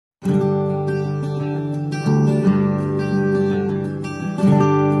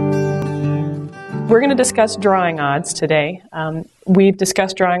We're going to discuss drawing odds today. We've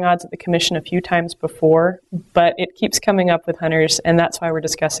discussed drawing odds at the Commission a few times before, but it keeps coming up with hunters, and that's why we're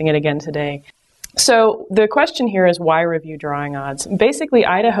discussing it again today. So the question here is, why review drawing odds? Basically,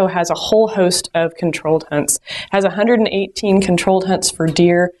 Idaho has a whole host of controlled hunts. It has 118 controlled hunts for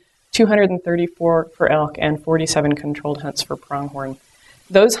deer, 234 for elk, and 47 controlled hunts for pronghorn.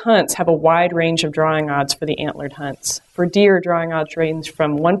 Those hunts have a wide range of drawing odds for the antlered hunts. For deer, drawing odds range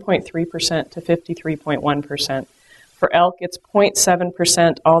from 1.3% to 53.1%. For elk, it's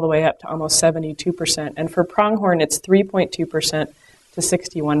 0.7% all the way up to almost 72%. And for pronghorn, it's 3.2% to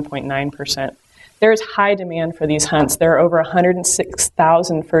 61.9%. There is high demand for these hunts. There are over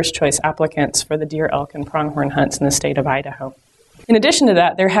 106,000 first-choice applicants for the deer, elk, and pronghorn hunts in the state of Idaho. In addition to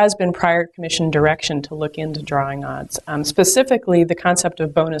that, there has been prior commission direction to look into drawing odds. Specifically, the concept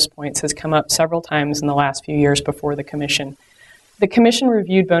of bonus points has come up several times in the last few years before the commission. The commission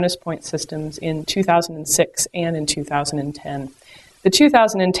reviewed bonus point systems in 2006 and in 2010. The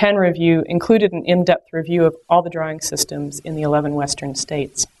 2010 review included an in-depth review of all the drawing systems in the 11 western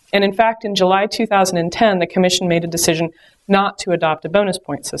states. And in fact, in July 2010, the commission made a decision not to adopt a bonus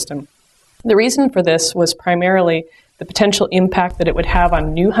point system. The reason for this was primarily the potential impact that it would have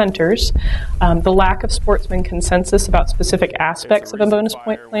on new hunters, the lack of sportsman consensus about specific aspects of a bonus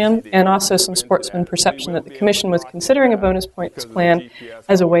point plan, and also some sportsman perception that the commission was considering a bonus points plan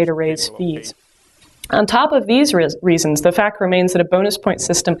as a way to raise fees. On top of these reasons, the fact remains that a bonus point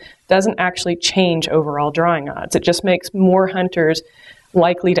system doesn't actually change overall drawing odds. It just makes more hunters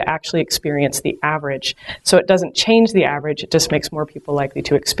likely to actually experience the average. So it doesn't change the average, it just makes more people likely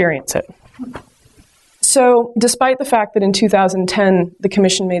to experience it. So despite the fact that in 2010 the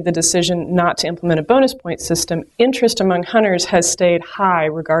commission made the decision not to implement a bonus point system, interest among hunters has stayed high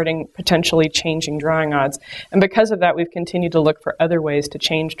regarding potentially changing drawing odds. And because of that, we've continued to look for other ways to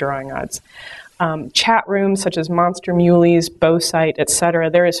change drawing odds. Chat rooms such as Monster Muleys, Bowsight,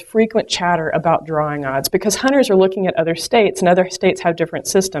 etc., there is frequent chatter about drawing odds because hunters are looking at other states, and other states have different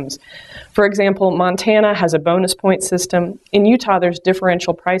systems. For example, Montana has a bonus point system. In Utah, there's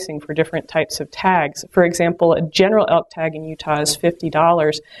differential pricing for different types of tags. For example, a general elk tag in Utah is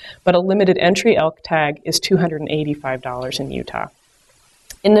 $50, but a limited entry elk tag is $285 in Utah.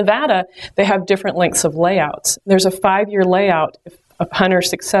 In Nevada, they have different lengths of layouts. There's a 5-year layout if a hunter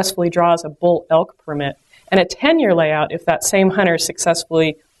successfully draws a bull elk permit, and a 10-year layout if that same hunter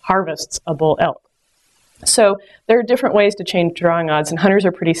successfully harvests a bull elk. So there are different ways to change drawing odds, and hunters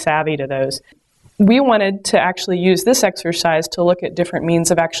are pretty savvy to those. We wanted to actually use this exercise to look at different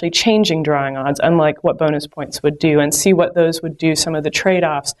means of actually changing drawing odds, unlike what bonus points would do, and see what those would do, some of the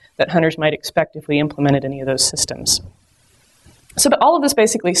trade-offs that hunters might expect if we implemented any of those systems. So but all of this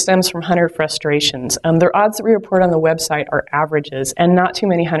basically stems from hunter frustrations. The odds that we report on the website are averages, and not too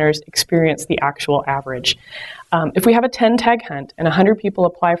many hunters experience the actual average. If we have a 10-tag hunt and 100 people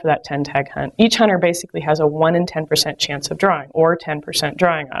apply for that 10-tag hunt, each hunter basically has a 1 in 10% chance of drawing, or 10%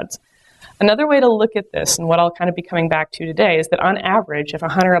 drawing odds. Another way to look at this, and what I'll kind of be coming back to today, is that on average, if a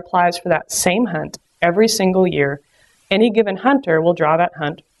hunter applies for that same hunt every single year, any given hunter will draw that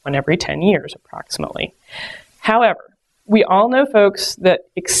hunt 1 every 10 years, approximately. However, we all know folks that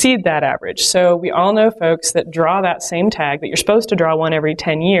exceed that average. So we all know folks that draw that same tag that you're supposed to draw 1 every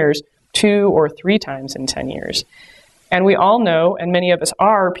 10 years, 2 or 3 times in 10 years. And we all know, and many of us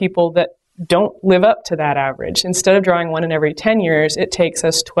are, people that don't live up to that average. Instead of drawing 1 in every 10 years, it takes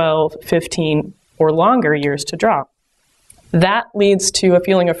us 12, 15, or longer years to draw. That leads to a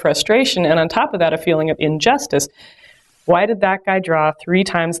feeling of frustration, and on top of that, a feeling of injustice. Why did that guy draw 3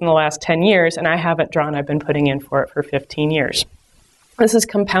 times in the last 10 years and I haven't drawn? I've been putting in for it for 15 years. This is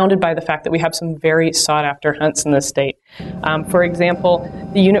compounded by the fact that we have some very sought-after hunts in the state. For example,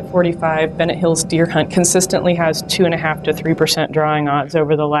 the Unit 45 Bennett Hills deer hunt consistently has 2.5% to 3% drawing odds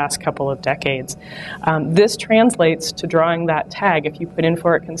over the last couple of decades. This translates to drawing that tag, if you put in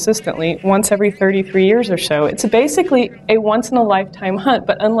for it consistently, once every 33 years or so. It's basically a once-in-a-lifetime hunt,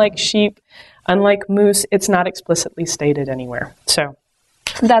 but unlike sheep, unlike moose, it's not explicitly stated anywhere. So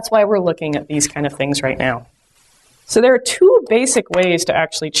that's why we're looking at these kind of things right now. So there are 2 basic ways to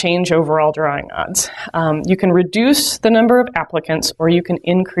actually change overall drawing odds. You can reduce the number of applicants, or you can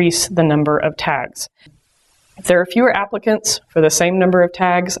increase the number of tags. If there are fewer applicants for the same number of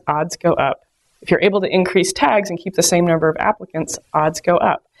tags, odds go up. If you're able to increase tags and keep the same number of applicants, odds go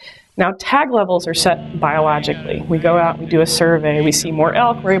up. Now, tag levels are set biologically. We go out, we do a survey, we see more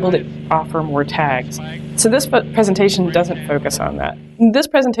elk, we're able to offer more tags. So this presentation doesn't focus on that. This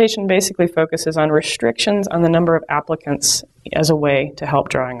presentation basically focuses on restrictions on the number of applicants as a way to help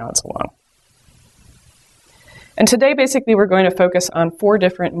drawing odds along. And today, basically, we're going to focus on 4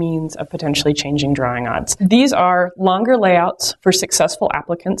 different means of potentially changing drawing odds. These are longer layouts for successful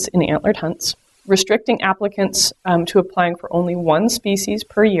applicants in antlered hunts, restricting applicants to applying for only 1 species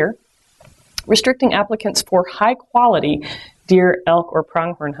per year, restricting applicants for high-quality deer, elk, or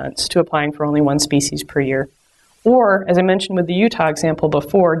pronghorn hunts to applying for only 1 species per year, or, as I mentioned with the Utah example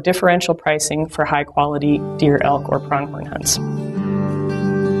before, differential pricing for high-quality deer, elk, or pronghorn hunts.